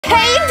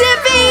Hey,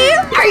 Dippy!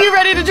 Are you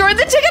ready to join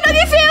the Chicken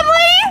Nugget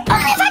family?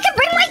 Only if I could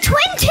bring my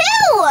twin,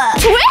 too!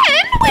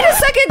 Twin? Wait a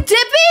second,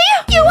 Dippy!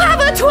 You have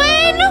a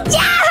twin?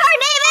 Yeah, her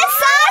name is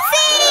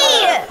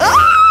Saucy!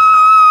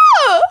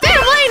 Oh!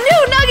 Family,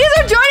 new Nuggies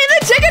are joining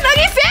the Chicken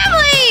Nugget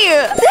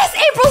family! This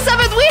April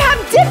 7th, we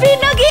have Dippy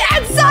Nugget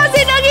and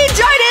Saucy Nugget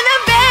joining the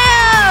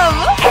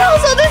fam! And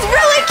also this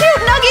really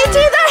cute Nuggie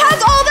tea that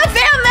has all the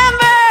fam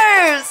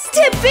members!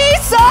 Dippy,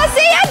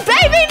 Saucy, and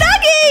Baby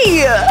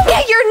Nuggie!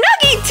 Get your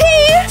Nuggie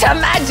tea to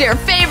match your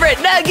favorite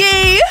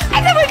Nuggie!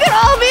 And then we can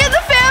all be in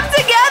the fam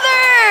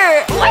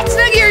together! Which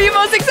Nuggie are you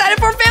most excited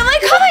for, family?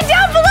 Comment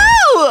down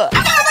below!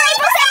 Available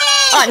April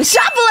 7th! On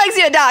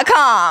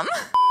shopalexia.com!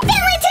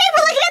 Family, today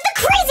we're looking at the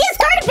craziest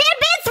Garten of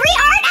Banban 3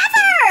 art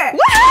ever!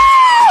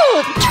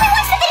 Woohoo! Can we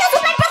watch the videos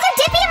with my brother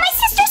Dippy and my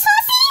sister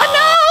Saucy?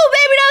 No,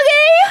 Baby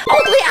Nuggie!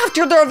 Only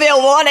after they're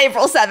available on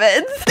April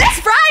 7th. This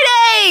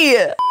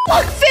Friday!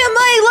 Look,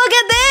 family, look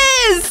at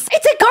this!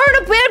 It's a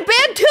Garten of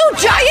Banban 2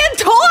 giant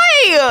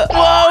toy!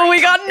 Whoa,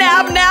 we got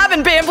NABNAB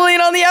and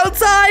Bamboline on the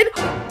outside.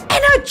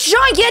 And a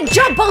giant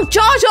Jumbo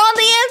Josh on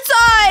the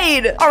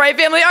inside! All right,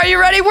 family, are you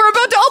ready? We're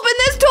about to open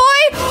this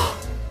toy.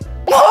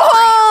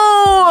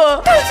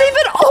 Whoa! There's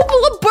even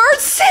Opal Bird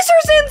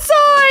scissors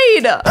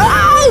inside!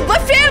 Oh,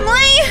 but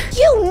family,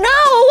 you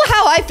know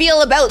how I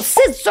feel about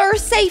scissor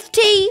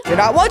safety. You're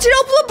not watching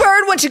Opal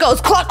Bird when she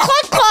goes cluck,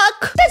 cluck,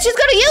 cluck. Then she's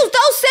gonna use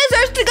those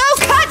scissors to go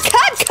cut,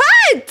 cut,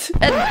 cut!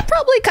 And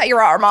probably cut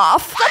your arm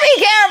off. So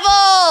be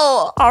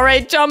careful! All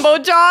right, Jumbo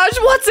Josh,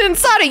 what's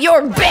inside of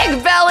your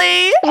big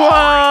belly?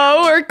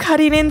 Whoa, we're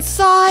cutting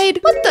inside.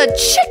 But the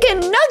chicken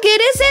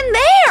nugget is in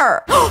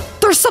there.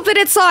 There's something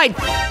inside.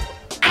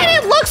 And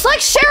it looks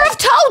like Sheriff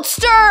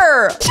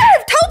Toadster!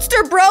 Sheriff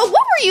Toadster, bro, what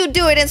were you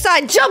doing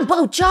inside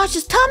Jumbo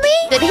Josh's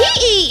tummy? Did he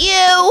eat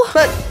you?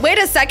 But wait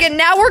a second,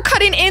 now we're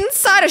cutting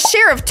inside a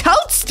Sheriff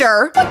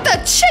Toadster? What the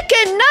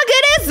chicken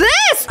nugget is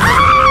this?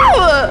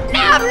 Oh!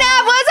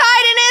 NABNAB was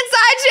hiding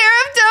inside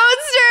Sheriff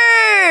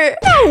Toadster!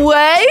 No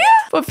way!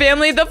 But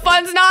family, the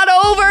fun's not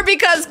over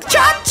because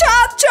chop,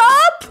 chop,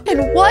 chop!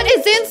 And what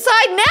is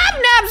inside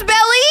NABNAB's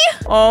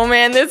belly? Oh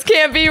man, this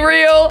can't be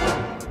real.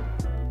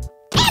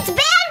 It's Banban!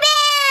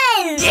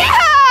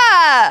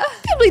 Yeah!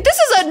 Family, this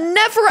is a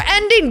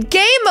never-ending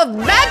game of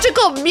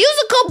magical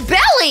musical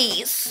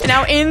bellies. And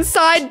now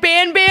inside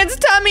Banban's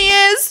tummy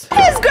is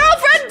his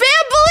girlfriend,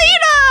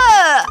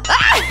 Bambolina!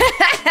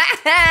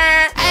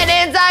 And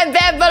inside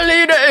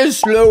Bambolina is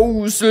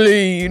Slow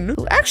Celine.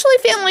 Actually,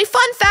 family,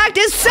 fun fact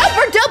is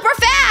super duper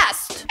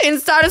fast.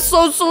 Inside of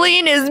Slow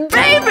Celine is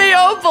Baby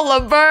Opal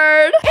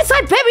Bird.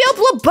 Inside Baby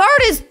Opal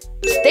Bird is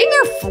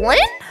Stinger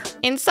Flynn?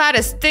 Inside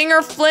a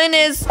Stinger Flynn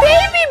is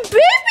baby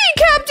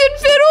Captain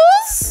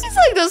Fiddles. He's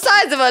like the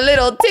size of a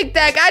little Tic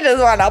Tac. I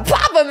just want to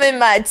pop him in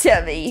my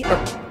tummy.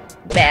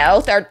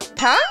 Mouth or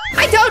tongue?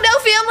 I don't know,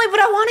 family,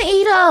 but I want to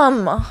eat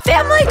them.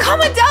 Family,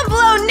 comment down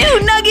below new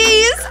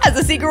Nuggies as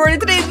a secret word in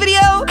today's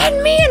video.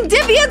 And me and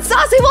Dippy and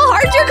Saucy will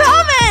heart your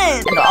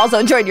comment. And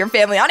also join your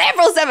family on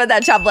April 7th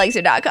at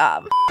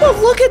shopalexia.com. Oh,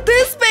 look at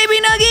this, Baby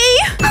Nuggie.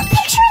 A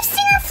picture of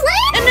Stinger Flynn?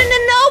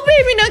 No,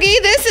 Baby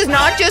Nuggie. This is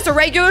not just a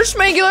regular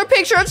schmegular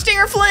picture of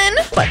Stinger Flynn.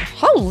 But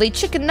holy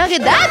chicken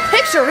nugget, that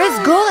picture is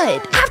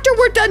good. After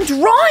we're done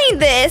drawing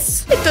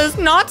this, it does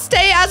not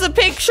stay as a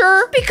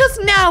picture because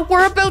now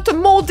we're about to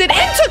mold it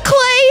into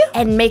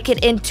clay and make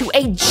it into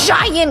a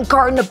giant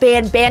Garten of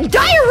Banban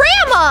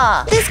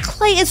diorama. This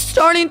clay is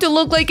starting to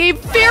look like a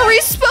very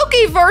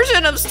spooky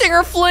version of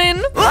Stinger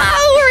Flynn.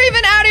 Wow, we're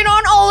even adding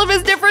on all of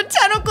his different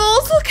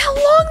tentacles. Look how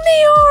long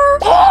they are.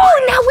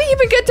 Oh, now we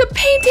even get to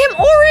paint him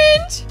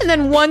orange. And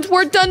then once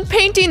we're done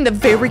painting the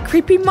very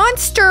creepy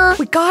monster,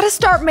 we gotta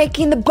start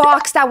making the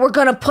box that we're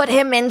gonna put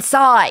him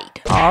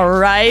inside. All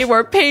right,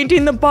 we're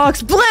painting the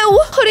box blue,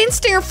 putting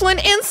Stinger Flynn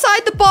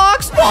inside the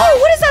box. Whoa,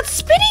 what is that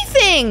spinny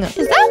thing?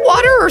 Is that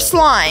water or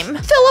slime?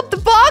 Fill up the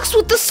box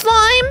with the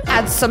slime,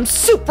 add some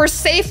super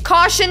safe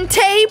caution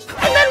tape,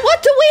 and then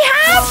what do we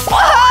have?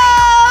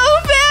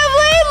 Whoa,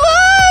 family,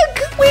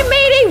 look! We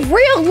made a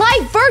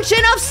real-life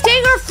version of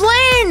Stinger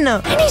Flynn,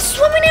 and he's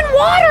swimming in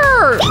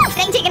water.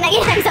 Thanks, Chicken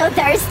Nugget, I'm so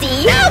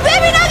thirsty. No,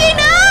 Baby Nugget,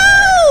 no!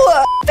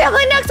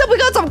 Family, next up we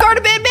got some Garten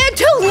of Banban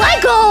 2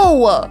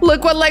 Lego.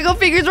 Look what Lego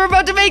figures we're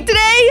about to make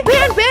today.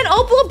 Banban,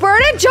 Opal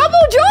Bird, and Jumbo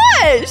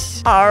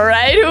Josh. All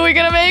right, who are we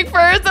gonna make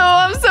first? Oh,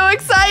 I'm so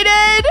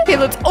excited. Okay,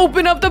 let's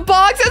open up the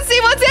box and see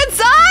what's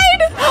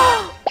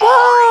inside.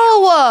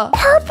 Whoa!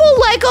 Purple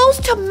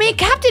Legos to make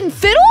Captain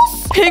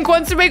Fiddles? Pink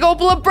ones to make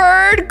Opal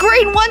Bird.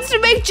 Green ones to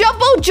make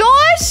Jumbo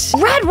Josh.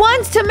 Red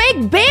ones to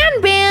make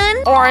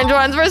Banban. Orange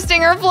ones for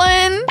Stinger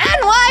Flynn. And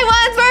white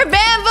ones for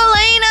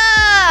Bambolina.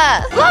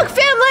 Look,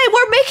 family,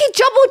 we're making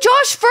Jumbo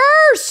Josh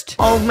first.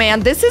 Oh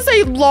man, this is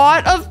a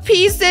lot of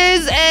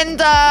pieces and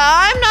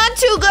I'm not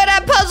too good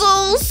at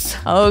puzzles.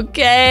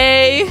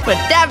 Okay, put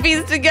that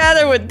piece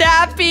together with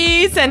that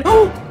piece and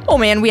oh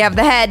man, we have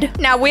the head.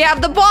 Now we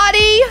have the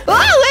body.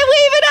 Oh, and we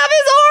even have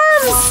his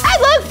arms.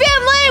 And look,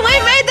 family, we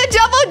made the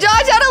Jumbo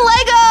Josh out of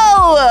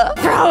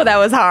Lego. Bro, that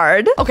was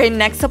hard. Okay,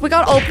 next up we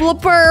got Opal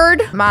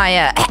Bird.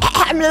 My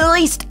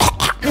least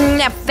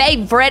NABNAB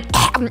favorite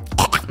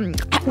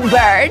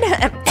bird.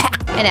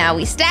 And now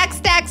we stack,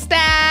 stack,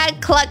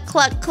 stack, cluck,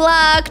 cluck,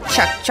 cluck,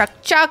 chuck, chuck,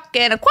 chuck,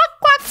 and a quack,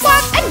 quack,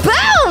 quack, and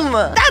boom!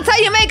 That's how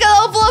you make a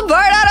little fluff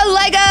bird out of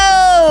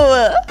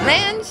Lego!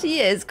 Man, she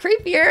is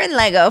creepier in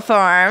Lego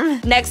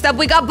form. Next up,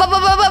 we got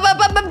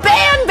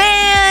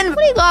Banban! What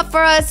do you got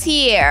for us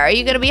here? Are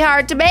you gonna be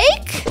hard to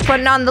make?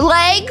 Putting on the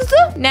legs.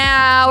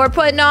 Now we're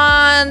putting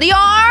on the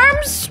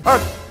arms.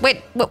 Or,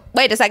 wait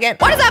a second.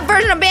 Why does that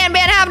version of Banban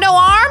have no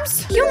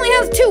arms? He only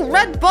has 2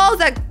 red balls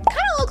that kind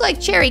of look like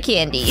cherry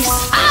candies.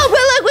 Oh, but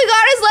look, we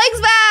got his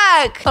legs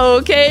back.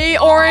 Okay,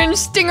 orange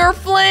stinger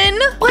Flynn,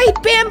 white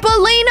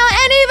Bambolina,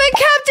 and even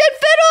Captain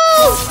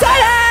Fiddles.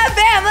 Ta-da,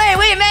 family,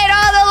 we made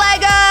all the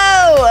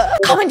Lego.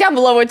 Comment down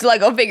below which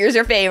Lego figure is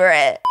your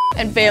favorite.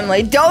 And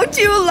family, don't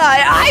you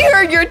lie, I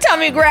heard your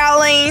tummy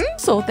growling.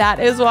 So that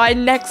is why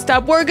next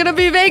up we're gonna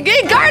be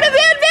making Garten of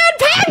Banban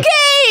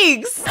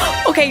pancakes.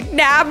 Okay,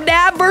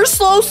 NABNAB or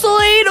Slow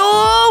Celine.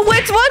 Oh,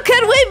 which one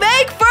can we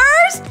make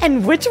first?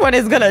 And which one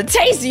is gonna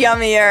taste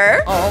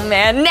yummier? Oh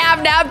man,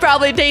 NABNAB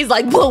probably tastes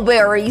like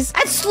blueberries.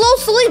 And Slow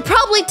Celine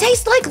probably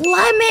tastes like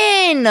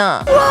lemon.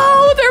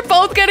 Whoa, they're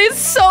both getting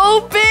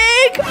so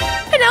big.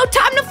 And now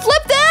time to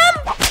flip them.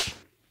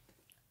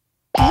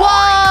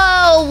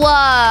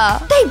 Whoa!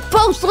 They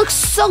both look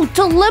so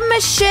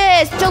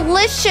delicious!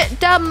 Yummy!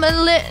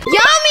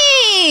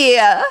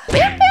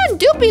 Banban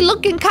do be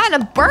looking kind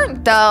of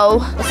burnt though.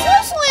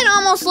 Slow Celine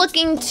almost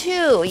looking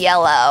too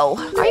yellow.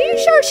 Are you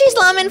sure she's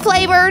lemon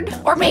flavored?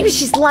 Or maybe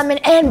she's lemon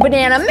and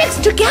banana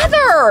mixed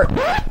together?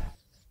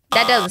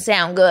 That doesn't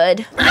sound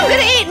good. I'm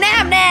gonna eat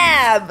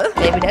NABNAB!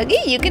 Baby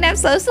Nuggie, you can have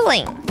Slow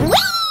Celine.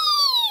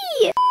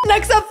 Whee!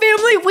 Next up,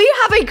 family, we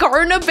have a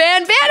Garten of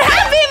Banban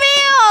Happy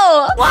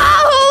Meal!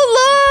 Wow,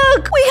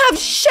 look! We have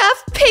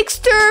Chef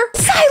Pigster,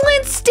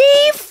 Silent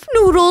Steve,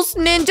 Noodles,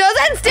 Ninjas,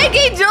 and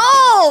Sticky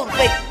Joel!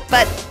 Wait,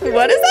 but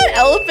what is that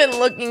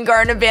elephant-looking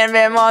Garten of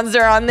Banban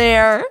monster on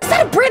there? Is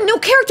that a brand new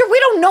character we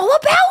don't know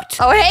about?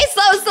 Oh, hey,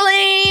 Slow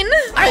Celine!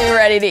 Are you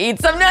ready to eat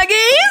some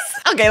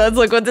nuggies? Okay, let's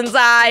look what's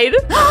inside.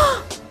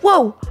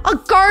 Whoa, a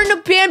Garten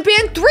of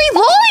Banban 3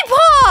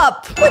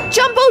 lollipop! With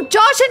Jumbo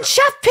Josh and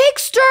Chef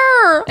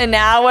Pigster! And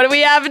now what do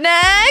we have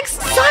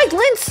next?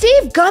 Silent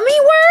Steve gummy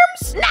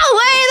worms? No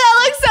way, that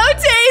looks so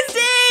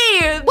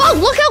tasty! Whoa,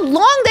 look how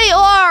long they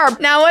are!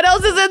 Now what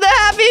else is in the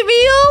Happy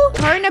Meal?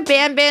 Garten of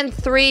Banban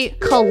 3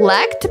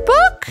 collect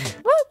book?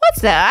 What's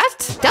that?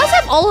 Does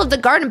have all of the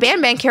Garten of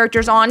Banban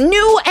characters on,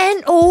 new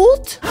and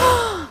old?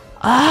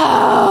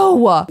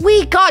 Oh,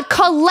 we got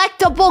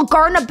collectible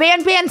Garten of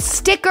Banban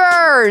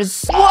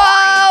stickers.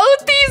 Whoa,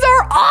 these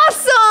are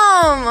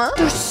awesome.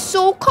 They're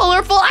so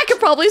colorful. I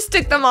could probably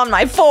stick them on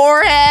my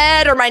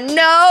forehead or my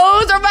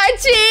nose or my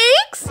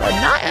cheeks. But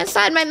not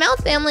inside my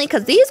mouth, family,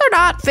 because these are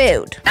not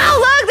food. Oh,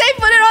 look, they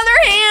put it on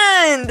their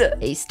hand.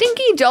 A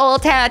Stinky Joel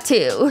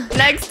tattoo.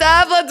 Next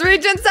up, let's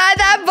reach inside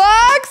that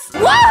box.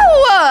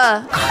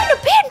 Whoa, Garten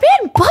of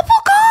Banban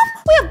bubblegum?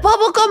 We have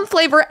bubblegum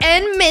flavor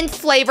and mint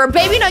flavor.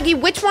 Baby Nuggie,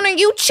 which one are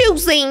you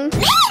choosing?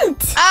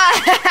 Mint!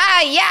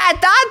 Yeah, I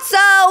thought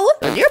so.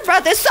 Your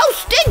breath is so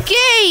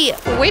stinky.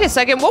 Wait a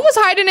second, what was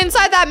hiding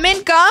inside that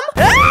mint gum?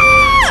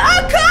 Ah,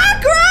 a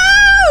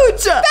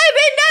cockroach!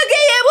 Baby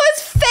Nuggie, it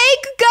was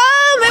fake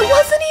gum. It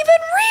wasn't even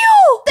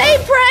real. They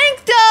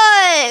pranked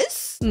us.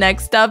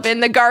 Next up in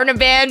the Garten of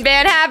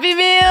Banban Happy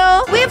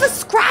Meal, we have a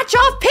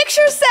scratch-off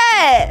picture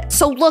set.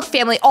 So look,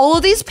 family, all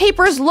of these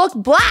papers look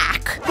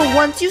black. But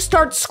once you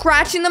start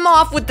scratching them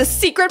off with the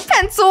secret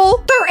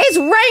pencil, there is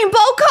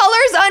rainbow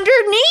colors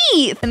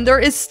underneath. And there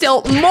is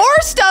still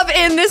more stuff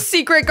in this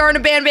secret Garten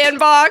of Banban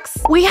box.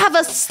 We have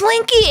a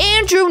Slinky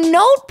Andrew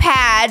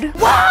notepad.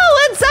 Wow,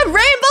 and some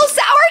rainbow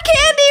sour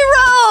candy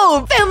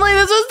rope. Family,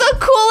 this was the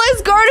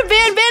coolest Garten of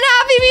Banban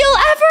Happy Meal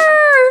ever.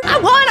 I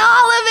want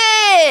all of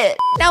it.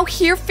 Now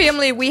here,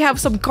 family, we have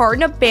some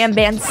Garten of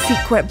Banban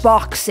secret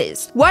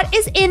boxes. What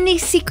is in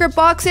these secret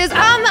boxes?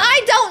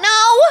 I don't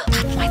know.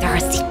 That's why they're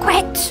a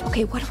secret.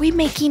 Okay, what are we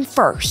making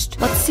first?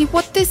 Let's see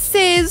what this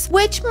is.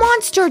 Which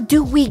monster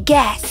do we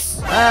guess?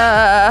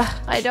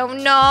 I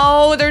don't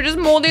know. They're just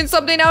molding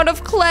something out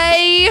of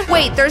clay.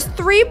 Wait, there's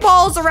 3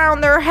 balls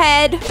around their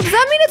head. Does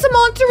that mean it's a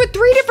monster with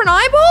 3 different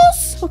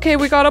eyeballs? Okay,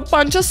 we got a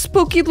bunch of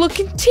spooky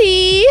looking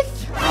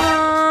teeth.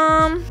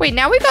 Wait,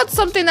 now we got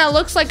something that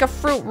looks like a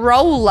fruit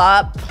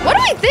roll-up. What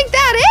do I think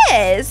that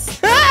is?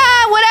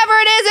 Whatever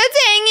it is, it's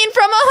hanging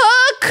from a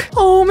hook.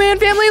 Oh man,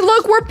 family,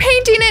 look, we're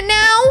painting it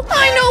now.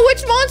 I know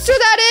which monster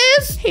that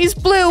is. He's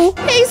blue.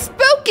 He's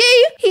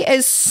spooky. He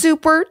is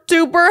super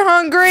duper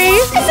hungry.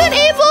 It's an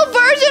evil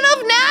version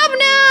of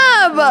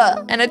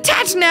NABNAB. And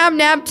attach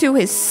NABNAB to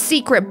his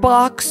secret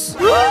box.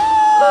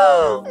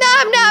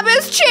 NABNAB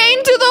is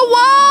chained to the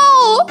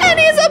wall. And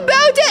he's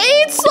about to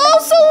eat Slow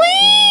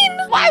Celine.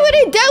 Why would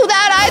he do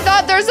that? I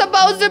thought they're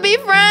supposed to be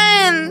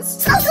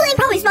friends. Slow Celine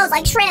probably smells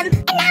like shrimp.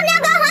 And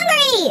NABNAB got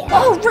hungry.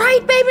 Oh,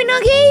 right, Baby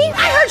Nuggie.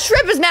 I heard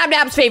shrimp is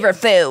NABNAB's favorite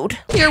food.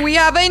 Here we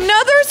have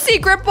another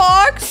secret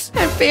box.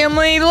 And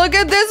family, look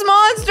at this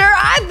monster.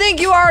 I think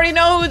you already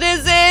know who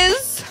this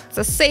is. It's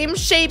the same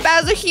shape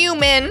as a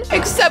human,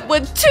 except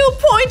with 2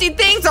 pointy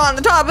things on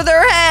the top of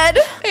their head.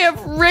 They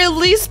have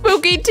really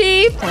spooky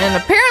teeth, and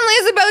apparently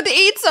is about to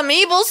eat some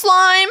evil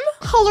slime.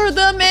 Color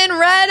them in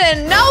red,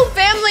 and no,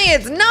 family,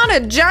 it's not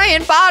a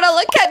giant bottle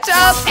of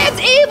ketchup.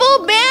 It's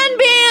evil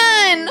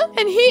Banban!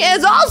 And he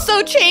is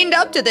also chained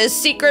up to this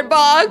secret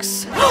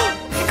box.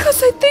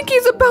 Because I think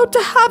he's about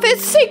to have his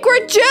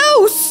secret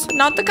juice.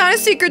 Not the kind of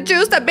secret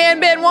juice that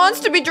Banban wants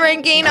to be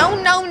drinking. Oh,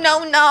 no,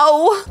 no,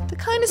 no. The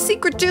kind of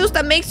secret juice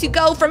that makes you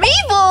go from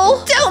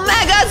evil to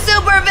mega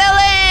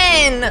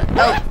supervillain.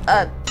 Oh,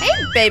 hey,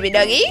 baby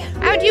Nuggy.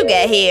 How'd you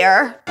get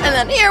here? And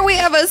then here we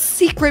have a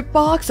secret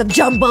box of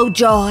Jumbo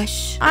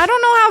Josh. I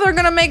don't know how they're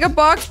gonna make a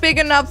box big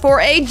enough for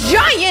a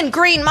giant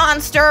green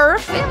monster.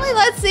 Family,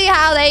 let's see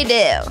how they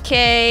do.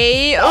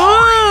 Okay.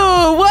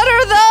 Ooh, what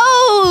are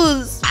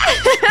those?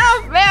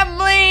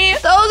 Family,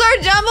 those are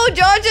Jumbo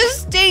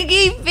Josh's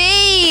stinky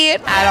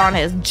feet. Add on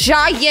his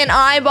giant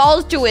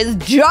eyeballs to his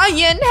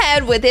giant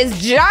head with his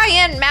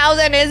giant mouth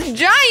and his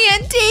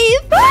giant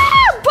teeth.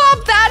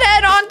 Pop that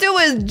head onto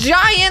his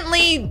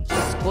giantly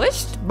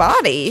squished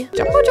body.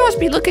 Jumbo Josh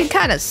be looking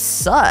kind of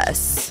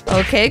sus.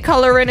 Okay,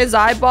 color in his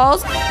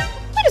eyeballs.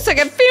 Wait a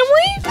second,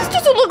 family. This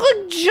doesn't look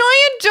like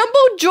giant Jumbo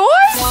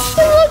Josh.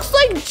 It looks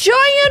like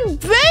giant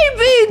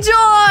baby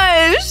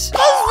Josh. Let's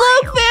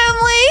look,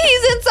 family.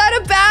 He's inside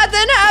a bath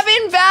and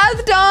having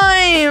bath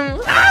time.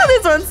 Oh,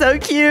 this one's so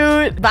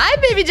cute. Bye,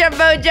 baby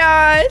Jumbo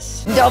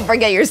Josh. Don't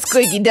forget your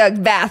squeaky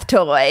duck bath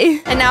toy.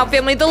 And now,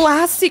 family, the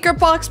last secret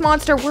box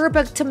monster we're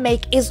about to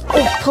make is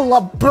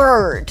Opala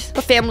Bird.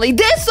 But family,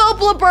 this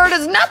Opala Bird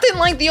is nothing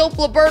like the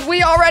Opala Bird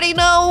we already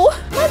know.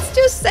 Let's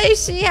just say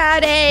she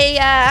had a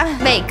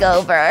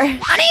makeover. An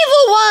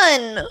evil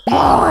one!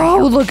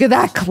 Oh, look at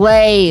that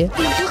clay.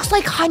 It looks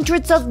like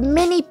hundreds of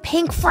mini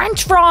pink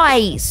French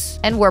fries.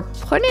 And we're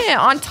putting it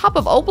on top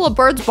of Opala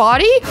Bird's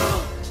body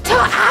to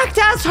act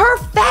as her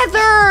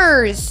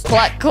feathers.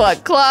 Cluck,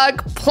 cluck,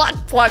 cluck, pluck,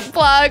 pluck,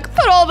 pluck.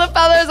 Put all the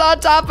feathers on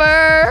top of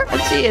her.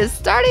 And she is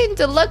starting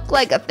to look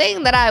like a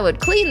thing that I would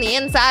clean the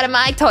inside of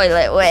my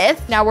toilet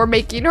with. Now we're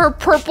making her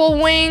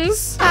purple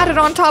wings. Add it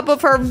on top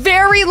of her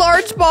very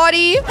large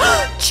body.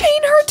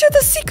 Chain her to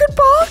the secret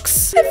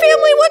box. And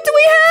family, what do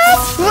we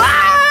have?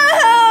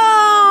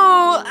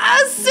 Wow!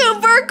 A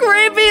super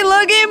creepy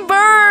looking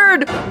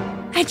bird.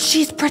 And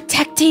she's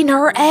protecting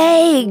her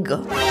egg.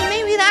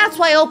 Maybe that's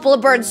why Opala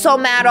Bird's so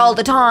mad all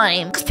the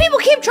time. Because people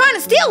keep trying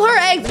to steal her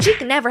eggs and she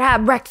can never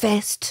have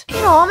breakfast. It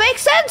all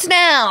makes sense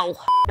now.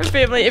 And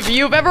family, if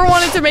you've ever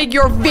wanted to make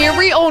your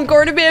very own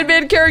Garten Of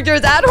Banban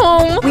characters at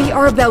home, we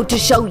are about to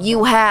show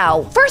you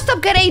how. First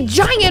up, get a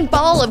giant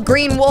ball of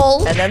green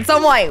wool, and then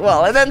some white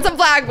wool, and then some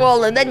black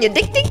wool, and then you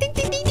ding, ding, ding,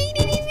 ding, ding, ding,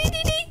 ding, ding,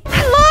 ding, ding.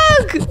 And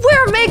look,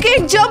 we're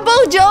making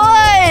Jumbo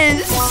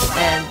Josh.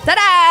 And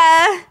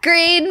ta-da!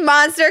 Green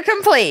monster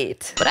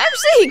complete. But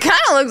actually, he kind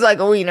of looks like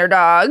a wiener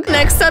dog.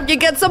 Next up, you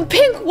get some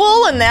pink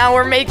wool, and now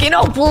we're making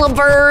Opala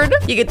Bird.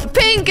 You get the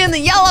pink and the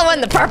yellow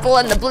and the purple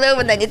and the blue,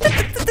 and then you come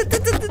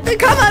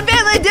on,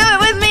 family, do it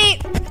with me.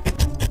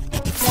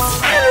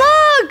 And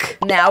look!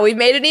 Now we've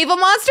made an evil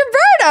monster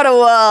bird out of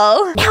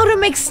wool. Now to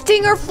make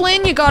Stinger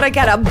Flynn, you gotta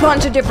get a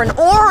bunch of different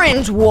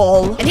orange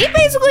wool. And he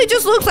basically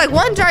just looks like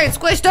one giant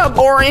squished up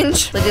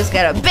orange. So just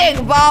get a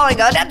big ball and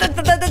go da da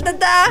da da da da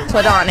da.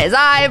 Put on his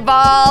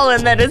eyeball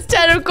and then his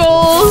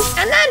tentacles.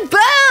 And then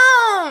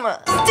boom!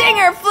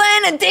 Stinger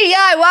Flynn and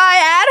DIY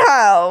at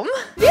home.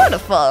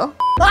 Beautiful.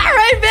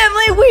 Alright,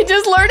 family, we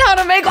just learned how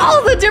to make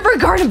all the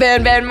different Garten Of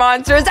Banban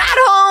monsters at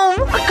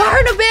home. A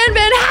Garten Of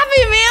Banban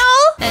Happy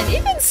Meal. And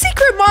even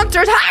secret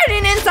monsters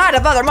hiding inside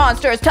of other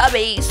monsters'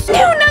 tubbies. New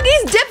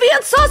Nuggies, Dippy,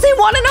 and Saucy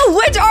want to know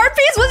which art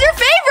piece was your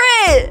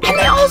favorite. And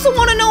they also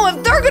want to know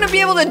if they're going to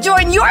be able to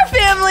join your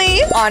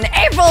family on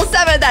April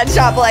 7th at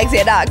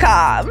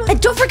shopalexia.com.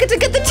 And don't forget to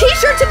get the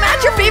t-shirt to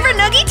match your favorite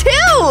Nuggie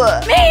too.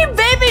 Me,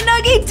 Baby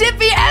Nuggie,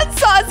 Dippy, and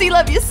Saucy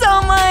love you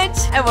so much.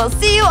 And we'll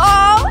see you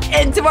all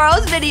in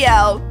tomorrow's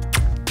video.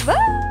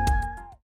 Bye!